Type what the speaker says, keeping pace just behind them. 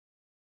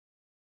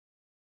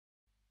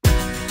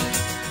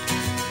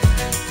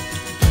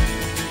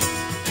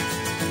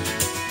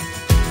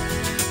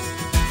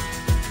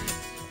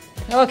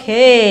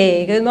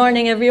Okay, good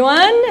morning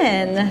everyone,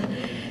 and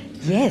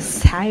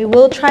yes, I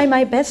will try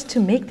my best to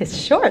make this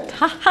short.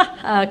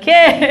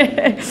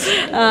 Okay,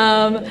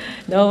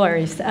 no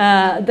worries.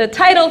 The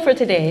title for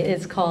today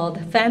is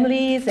called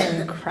Families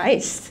in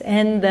Christ,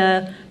 and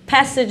the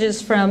passage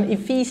is from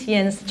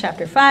Ephesians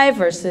chapter 5,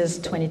 verses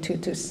 22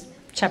 to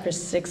chapter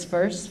 6,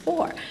 verse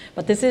 4.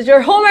 But this is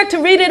your homework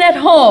to read it at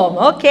home.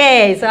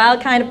 Okay, so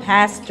I'll kind of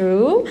pass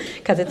through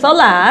because it's a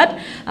lot.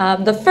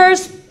 The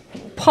first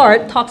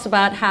part talks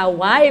about how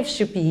wives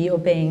should be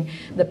obeying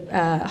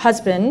the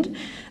husband,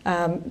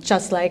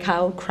 just like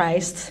how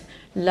Christ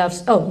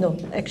loves. Oh, no,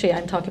 actually,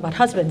 I'm talking about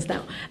husbands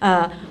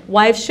now.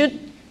 Wives should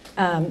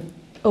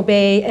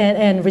obey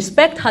and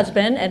respect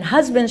husband, and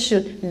husbands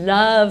should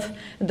love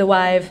the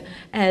wife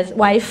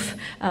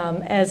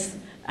as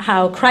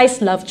how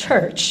Christ loved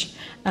church.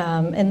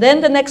 And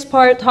then the next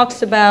part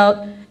talks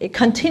about, it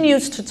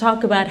continues to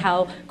talk about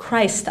how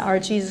Christ, our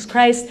Jesus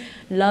Christ,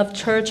 loved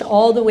church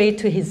all the way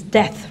to his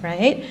death,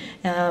 right?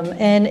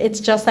 And it's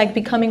just like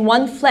becoming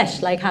one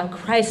flesh, like how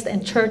Christ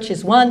and church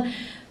is one,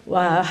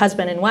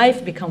 husband and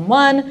wife become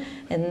one.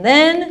 And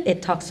then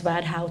it talks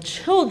about how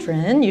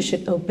children, you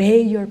should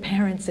obey your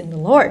parents in the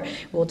Lord.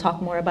 We'll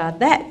talk more about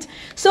that.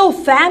 So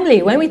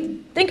family, when we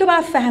think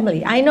about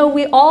family, I know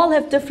we all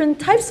have different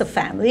types of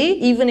family,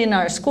 even in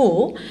our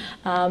school.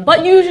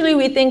 But usually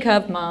we think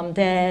of mom,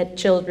 dad,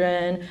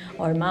 children,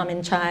 or mom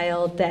and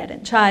child, dad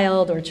and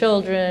child, or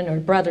children, or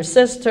brothers,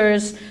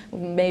 sisters,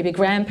 maybe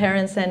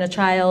grandparents and a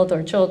child,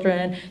 or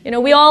children. You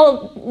know, we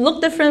all look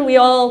different, we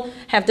all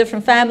have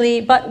different family,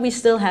 but we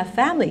still have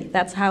family.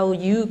 That's how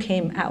you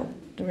came out.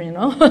 You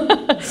know,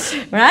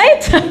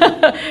 right?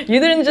 You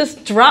didn't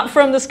just drop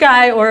from the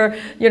sky, or,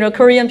 you know,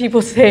 Korean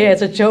people say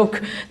as a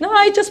joke, no,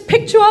 I just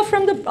picked you up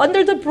from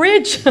under the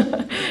bridge.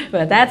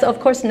 But that's, of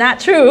course, not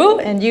true.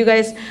 And you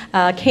guys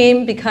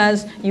came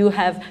because you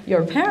have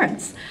your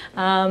parents.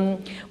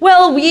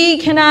 Well, we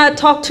cannot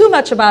talk too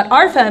much about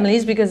our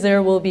families because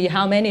there will be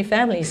how many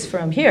families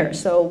from here.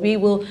 So we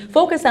will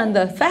focus on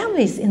the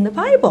families in the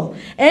Bible.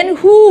 And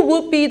who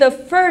would be the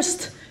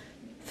first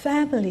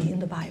family in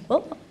the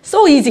Bible?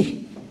 So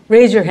easy.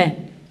 Raise your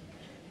hand.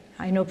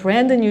 I know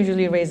Brandon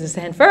usually raises his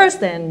hand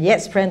first, and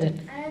yes,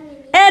 Brandon.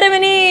 Adam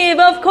and Eve,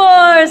 of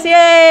course,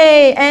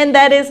 yay! And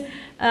that is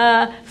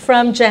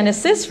from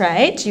Genesis,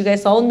 right? You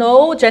guys all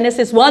know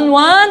Genesis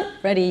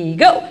 1:1. Ready,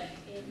 go.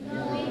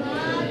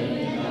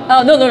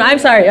 Oh, no, I'm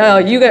sorry. Oh,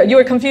 you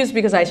were confused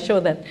because I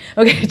showed that.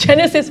 Okay,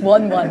 Genesis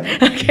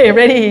 1:1. Okay,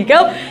 ready,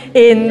 go.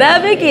 In the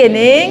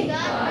beginning.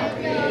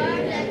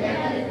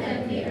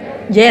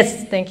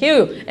 Yes, thank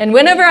you. And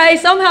whenever I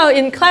somehow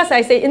in class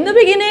I say in the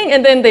beginning,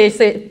 and then they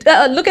say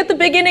look at the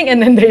beginning,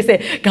 and then they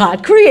say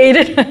God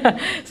created.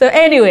 So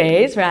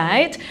anyways,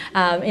 right?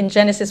 In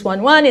Genesis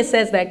 1:1 it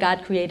says that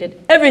God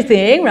created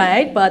everything,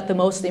 right? But the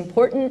most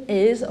important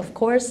is, of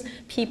course,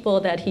 people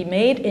that he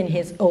made in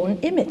his own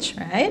image,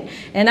 right?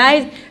 And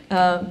I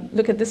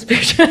look at this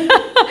picture.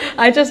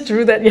 I just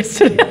drew that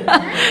yesterday.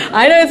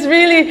 I know it's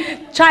really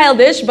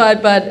childish,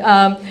 but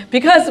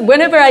because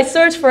whenever I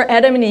search for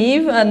Adam and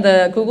Eve on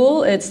the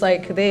Google, it's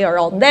like they are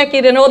all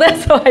naked and all that,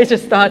 so I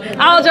just thought,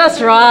 I'll just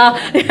draw.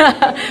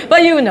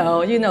 But you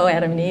know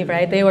Adam and Eve,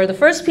 right? They were the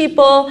first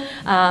people.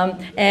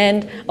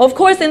 And of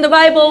course, in the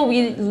Bible,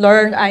 we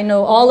learned, I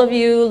know all of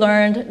you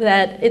learned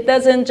that it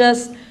doesn't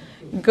just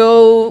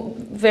go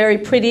very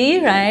pretty,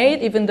 right?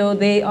 Even though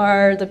they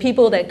are the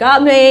people that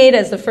God made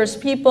as the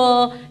first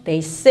people,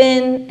 they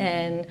sin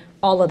and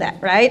all of that,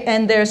 right?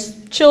 And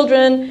there's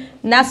children,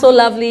 not so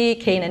lovely,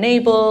 Cain and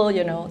Abel,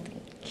 you know,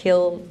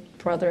 kill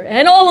brother,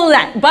 and all of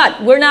that.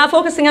 But we're not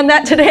focusing on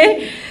that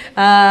today.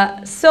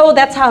 So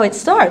that's how it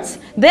starts.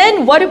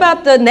 Then what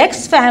about the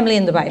next family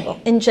in the Bible,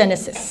 in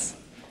Genesis?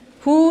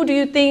 Who do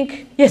you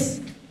think? Yes?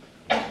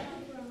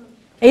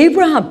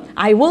 Abraham.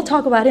 I will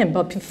talk about him.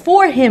 But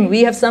before him,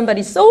 we have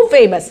somebody so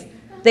famous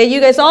that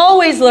you guys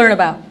always learn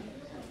about.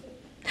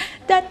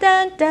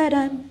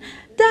 Da-dun-da-dun.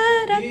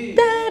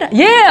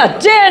 Yeah,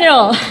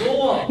 Daniel.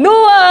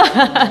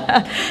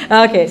 Noah.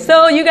 Okay,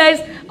 so you guys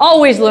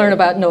always learn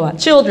about Noah.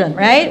 Children,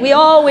 right? We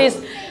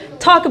always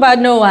talk about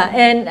Noah.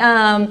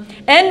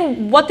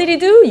 And what did he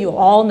do? You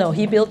all know.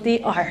 He built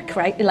the ark,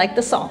 right? Like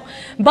the song.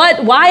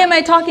 But why am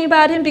I talking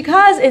about him?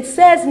 Because it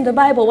says in the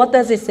Bible, what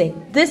does it say?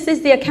 This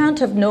is the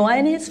account of Noah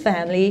and his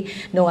family.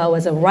 Noah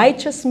was a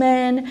righteous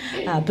man,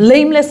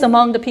 blameless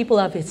among the people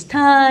of his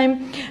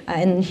time,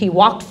 and he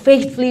walked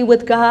faithfully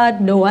with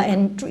God. Noah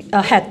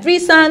had 3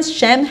 sons,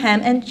 Shem,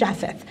 Ham, and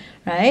Japheth,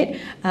 right?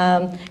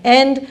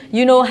 And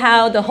you know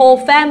how the whole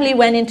family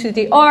went into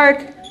the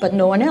ark, but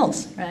no one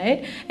else,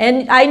 right?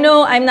 And I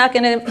know I'm not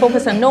going to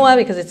focus on Noah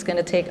because it's going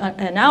to take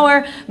an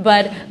hour,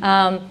 but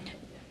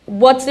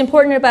what's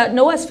important about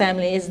Noah's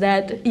family is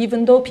that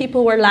even though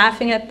people were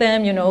laughing at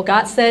them, you know,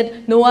 God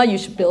said, Noah, you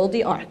should build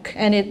the ark.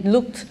 And it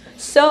looked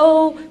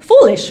so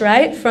foolish,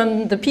 right?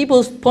 From the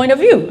people's point of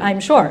view,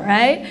 I'm sure,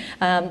 right?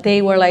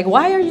 They were like,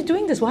 why are you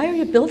doing this? Why are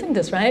you building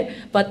this, right?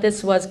 But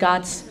this was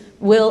God's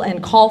will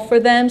and call for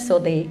them, so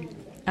they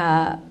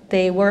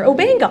they were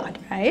obeying God,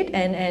 right?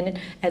 And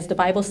as the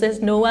Bible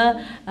says,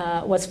 Noah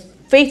was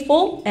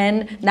faithful,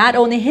 and not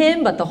only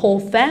him, but the whole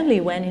family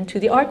went into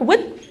the ark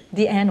with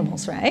the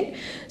animals, right?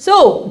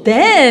 So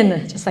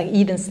then, just like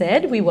Eden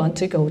said, we want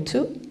to go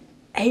to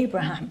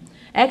Abraham.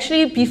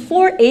 Actually,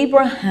 before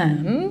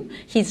Abraham,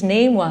 his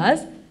name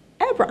was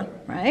Abram,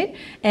 right?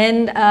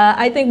 And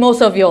I think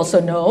most of you also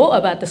know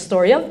about the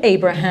story of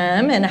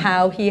Abraham and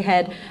how he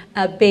had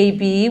a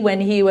baby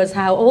when he was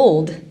how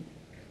old?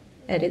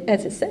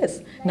 As it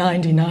says,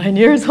 99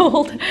 years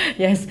old.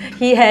 Yes,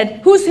 he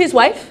had, who's his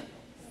wife?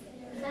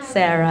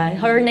 Sarah.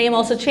 Her name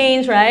also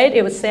changed, right?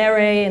 It was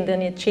Sarai, and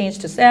then it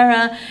changed to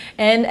Sarah.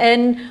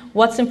 And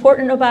what's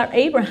important about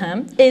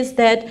Abraham is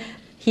that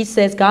he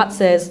says, God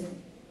says,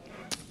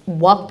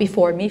 walk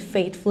before me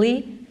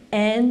faithfully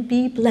and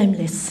be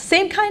blameless.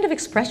 Same kind of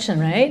expression,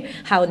 right?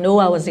 How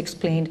Noah was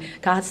explained.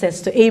 God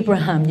says to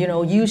Abraham, you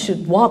know, you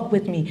should walk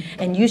with me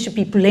and you should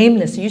be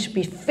blameless. You should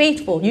be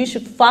faithful. You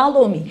should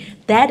follow me.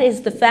 That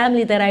is the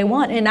family that I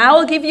want. And I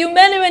will give you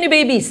many, many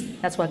babies.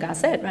 That's what God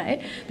said,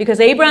 right? Because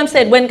Abraham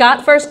said, when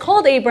God first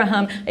called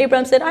Abraham,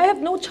 Abraham said, I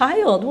have no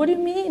child. What do you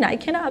mean? I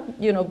cannot,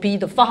 you know, be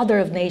the father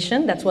of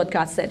nation. That's what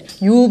God said.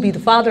 You will be the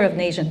father of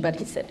nation. But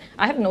he said,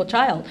 I have no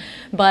child.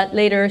 But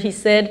later he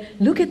said,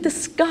 look at the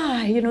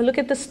sky, you know, look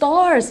at the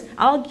stars.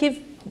 I'll give,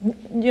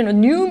 you know,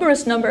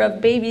 numerous number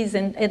of babies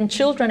and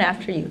children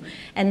after you.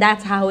 And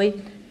that's how it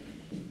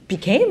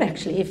became,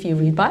 actually, if you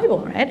read Bible,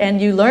 right?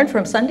 And you learn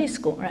from Sunday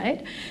school,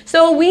 right?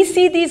 So we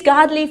see these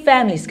godly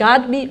families,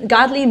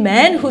 godly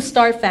men who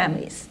start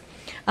families.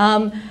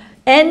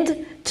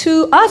 And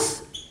to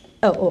us,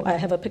 I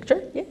have a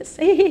picture. Yes,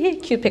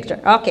 cute picture.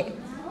 Okay.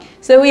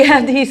 So we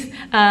have these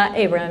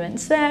Abraham and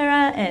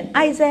Sarah and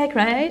Isaac,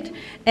 right?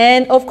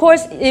 And of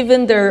course,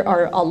 even there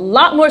are a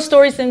lot more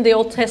stories in the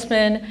Old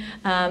Testament.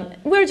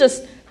 We're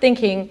just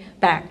thinking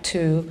back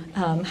to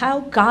how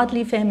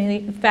godly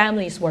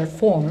families were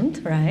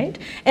formed, right?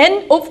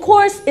 And of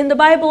course, in the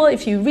Bible,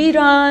 if you read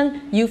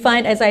on, you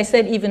find, as I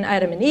said, even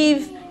Adam and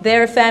Eve,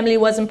 their family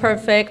wasn't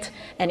perfect,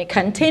 and it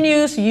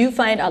continues. You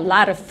find a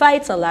lot of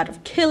fights, a lot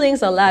of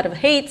killings, a lot of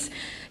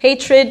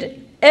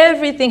hatred,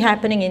 everything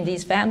happening in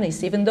these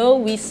families, even though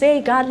we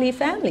say godly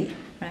family,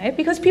 right?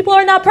 Because people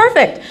are not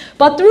perfect.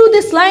 But through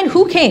this line,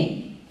 who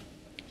came?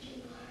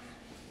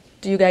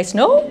 Do you guys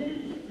know?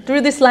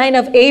 Through this line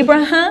of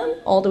Abraham,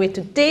 all the way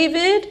to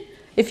David.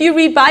 If you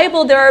read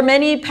Bible, there are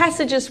many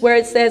passages where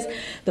it says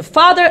the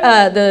father,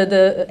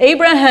 the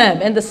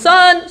Abraham, and the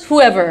son,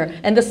 whoever,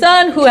 and the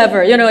son,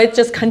 whoever. You know, it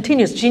just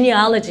continues.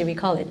 Genealogy, we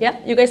call it. Yeah,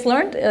 you guys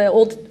learned,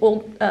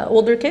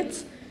 older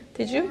kids.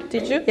 Did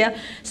you? Yeah.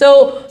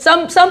 So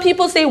some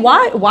people say,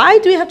 why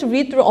do we have to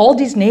read through all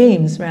these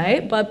names,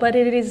 right? But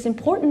it is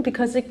important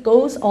because it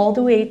goes all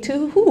the way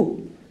to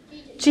who?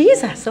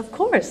 Jesus, of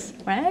course,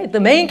 right? The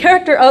main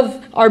character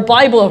of our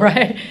Bible,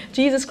 right?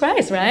 Jesus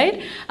Christ,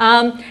 right?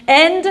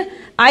 And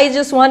I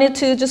just wanted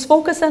to just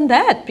focus on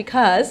that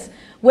because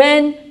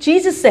when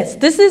Jesus says,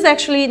 this is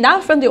actually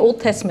not from the Old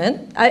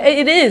Testament.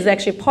 It is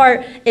actually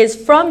is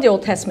from the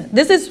Old Testament.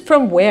 This is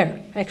from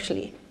where,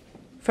 actually?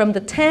 From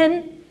the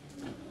 10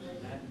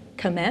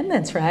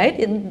 Commandments, right?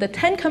 In the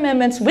 10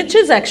 Commandments, which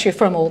is actually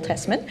from Old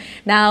Testament.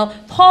 Now,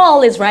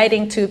 Paul is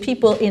writing to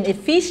people in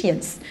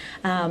Ephesians,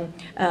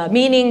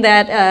 meaning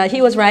that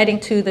he was writing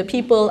to the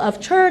people of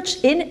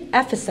church in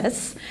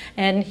Ephesus,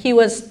 and he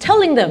was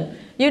telling them,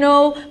 you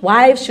know,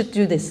 wives should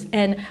do this,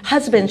 and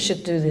husbands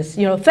should do this.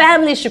 You know,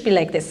 families should be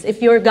like this.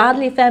 If you're a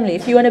godly family,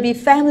 if you want to be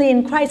family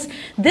in Christ,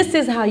 this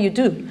is how you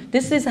do.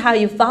 This is how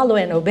you follow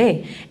and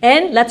obey.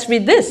 And let's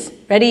read this.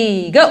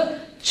 Ready, go.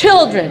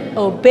 Children,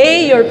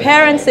 obey your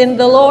parents in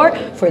the Lord,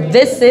 for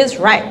this is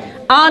right.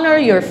 Honor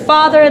your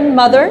father and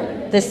mother.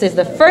 This is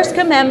the first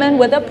commandment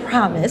with a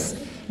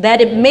promise, that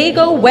it may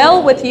go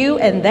well with you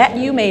and that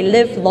you may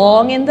live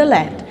long in the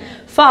land.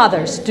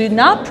 Fathers, do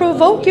not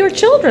provoke your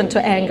children to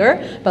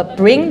anger, but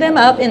bring them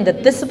up in the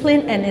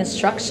discipline and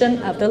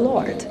instruction of the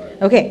Lord.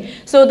 Okay,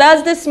 so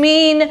does this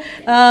mean...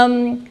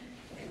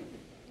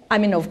 I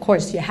mean, of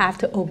course, you have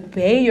to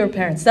obey your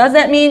parents. Does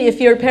that mean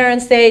if your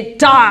parents say,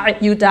 die,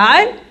 you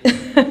die?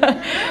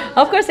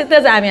 Of course it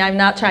does. I mean, I'm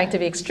not trying to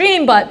be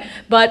extreme, but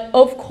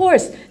of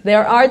course,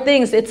 there are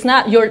things. It's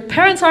not, your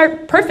parents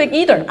aren't perfect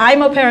either.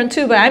 I'm a parent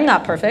too, but I'm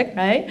not perfect,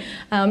 right?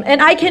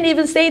 And I can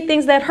even say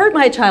things that hurt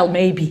my child,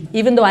 maybe,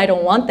 even though I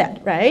don't want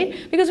that, right?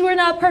 Because we're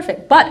not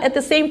perfect. But at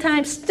the same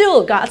time,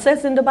 still, God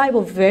says in the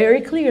Bible very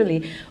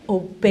clearly,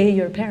 obey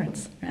your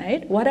parents,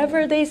 right?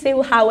 Whatever they say,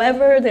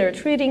 however they're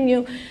treating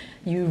you,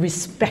 you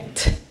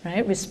respect,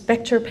 right?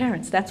 Respect your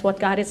parents. That's what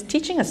God is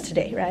teaching us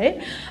today,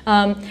 right?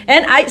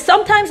 And I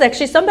sometimes,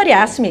 actually, somebody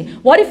asked me,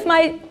 what if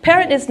my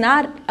parent is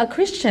not a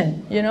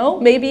Christian? You know,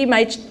 maybe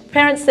my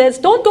parent says,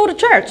 don't go to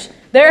church.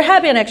 There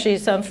have been actually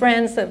some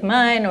friends of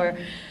mine or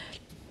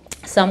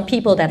some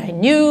people that I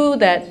knew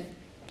that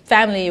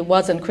family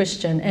wasn't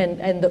Christian,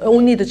 and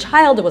only the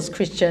child was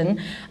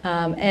Christian,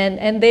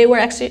 and they were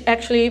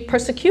actually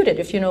persecuted,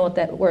 if you know what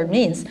that word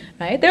means,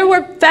 right? There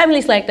were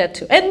families like that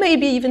too, and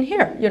maybe even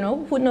here, you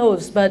know, who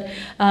knows? But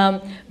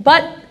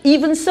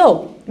even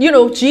so, you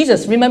know,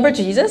 Jesus. Remember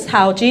Jesus?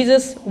 How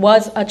Jesus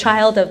was a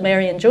child of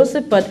Mary and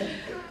Joseph, but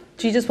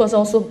Jesus was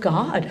also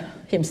God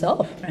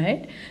Himself,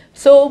 right?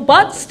 So,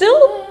 but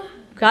still,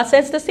 God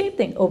says the same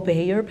thing.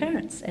 Obey your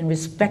parents and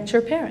respect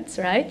your parents,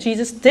 right?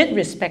 Jesus did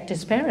respect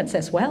His parents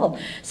as well.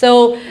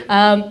 So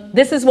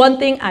this is one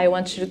thing I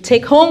want you to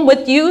take home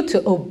with you, to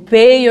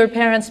obey your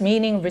parents,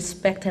 meaning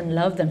respect and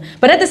love them.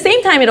 But at the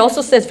same time, it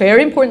also says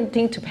very important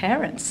thing to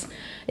parents.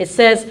 It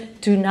says,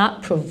 do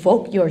not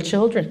provoke your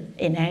children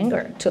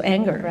to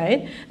anger,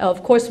 right?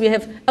 Of course, we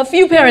have a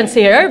few parents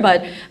here,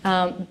 but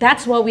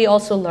that's what we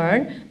also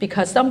learn,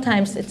 because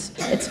sometimes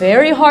it's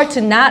very hard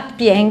to not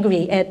be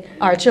angry at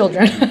our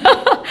children.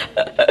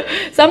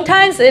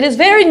 Sometimes it is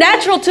very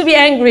natural to be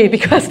angry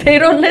because they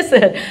don't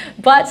listen.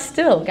 But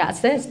still, God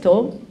says,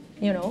 don't,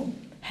 you know,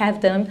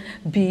 have them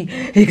be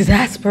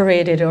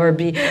exasperated or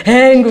be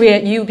angry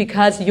at you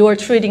because you're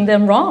treating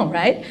them wrong,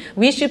 right?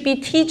 We should be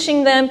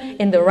teaching them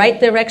in the right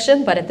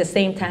direction, but at the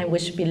same time, we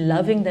should be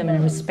loving them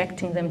and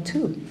respecting them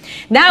too.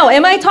 Now,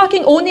 am I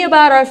talking only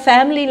about our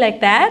family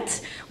like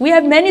that? We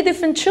have many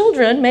different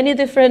children, many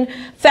different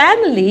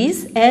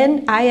families,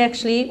 and I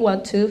actually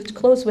want to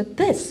close with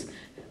this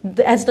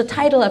as the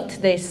title of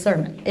today's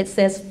sermon. It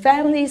says,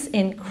 Families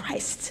in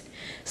Christ.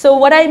 So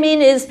what I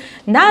mean is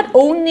not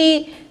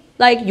only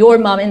like your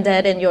mom and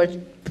dad and your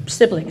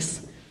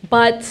siblings,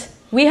 but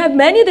we have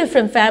many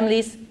different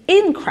families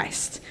in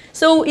Christ.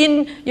 So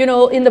in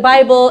the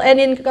Bible and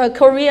in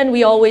Korean,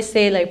 we always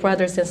say like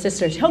brothers and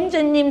sisters,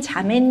 형제님,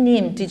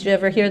 자매님. Did you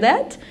ever hear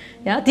that?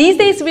 Yeah. These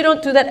days we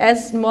don't do that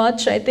as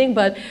much, I think,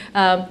 but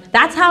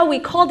that's how we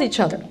called each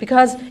other.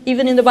 Because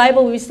even in the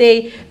Bible, we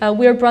say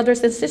we're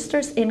brothers and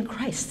sisters in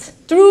Christ.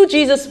 Through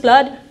Jesus'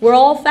 blood, we're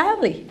all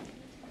family.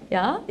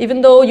 Yeah,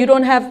 even though you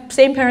don't have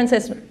same parents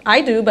as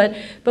I do, but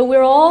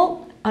we're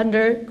all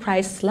under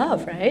Christ's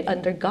love, right?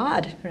 Under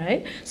God,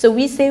 right? So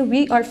we say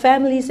we are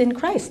families in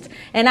Christ.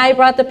 And I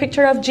brought the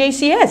picture of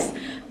JCS,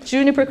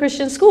 Juniper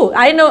Christian School.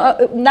 I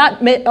know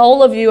not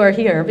all of you are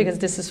here because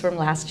this is from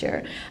last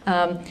year.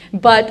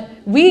 But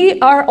we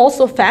are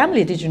also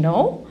family, did you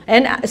know?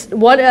 And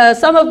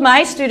some of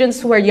my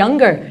students who are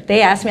younger,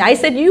 they asked me, I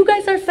said, you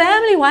guys are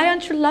family. Why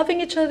aren't you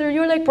loving each other?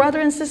 You're like brother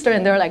and sister.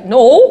 And they're like,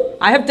 no,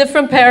 I have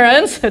different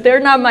parents. They're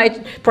not my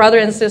brother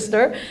and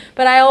sister.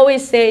 But I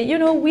always say, you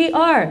know, we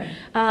are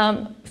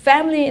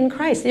family in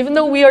Christ. Even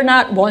though we are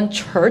not one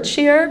church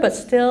here, but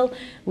still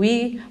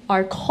we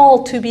are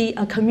called to be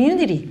a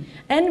community.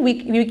 And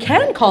we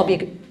can call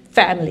be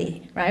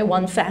family, right?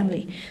 One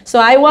family. So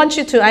I want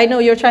you to, I know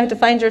you're trying to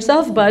find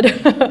yourself, but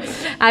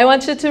I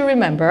want you to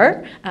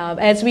remember,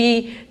 as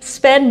we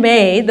spend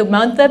May, the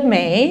month of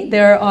May,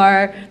 there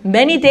are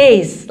many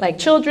days, like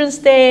Children's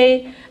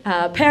Day,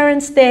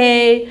 Parents'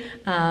 Day,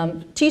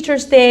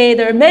 Teachers' Day.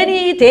 There are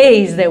many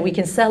days that we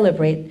can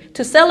celebrate,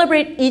 to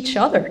celebrate each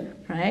other,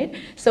 right?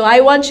 So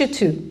I want you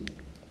to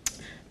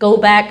go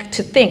back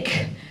to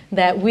think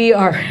that we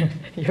are,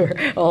 you're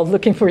all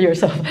looking for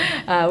yourself,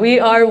 we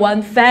are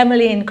one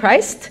family in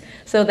Christ,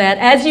 so that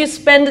as you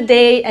spend the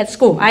day at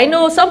school, I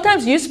know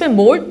sometimes you spend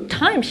more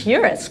time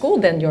here at school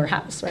than your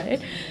house,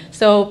 right?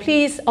 So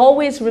please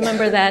always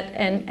remember that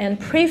and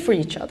pray for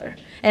each other.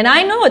 And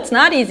I know it's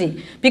not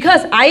easy,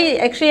 because I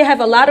actually have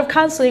a lot of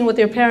counseling with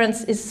your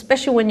parents,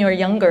 especially when you're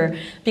younger,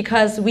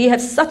 because we have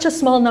such a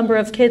small number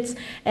of kids,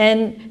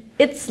 and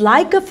it's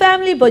like a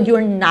family, but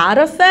you're not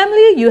a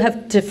family. You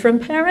have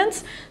different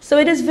parents. So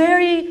it is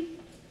very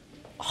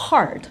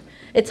hard.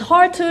 It's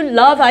hard to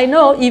love, I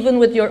know, even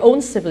with your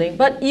own sibling,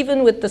 but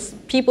even with the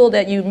people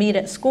that you meet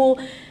at school.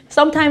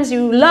 Sometimes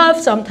you love,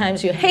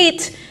 sometimes you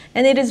hate,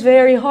 and it is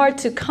very hard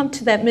to come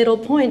to that middle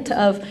point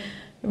of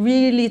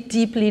really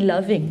deeply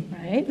loving,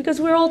 right? Because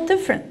we're all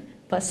different.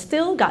 But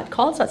still, God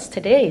calls us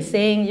today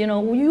saying, you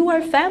know, you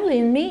are family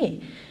in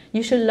me.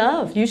 You should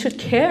love, you should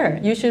care,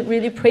 you should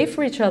really pray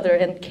for each other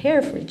and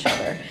care for each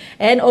other.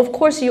 And of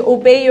course, you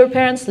obey your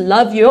parents,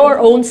 love your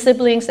own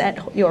siblings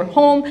at your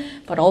home,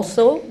 but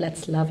also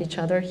let's love each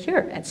other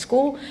here at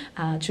school.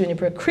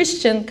 Juniper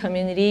Christian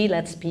community,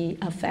 let's be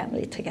a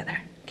family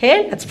together.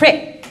 Okay, let's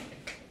pray.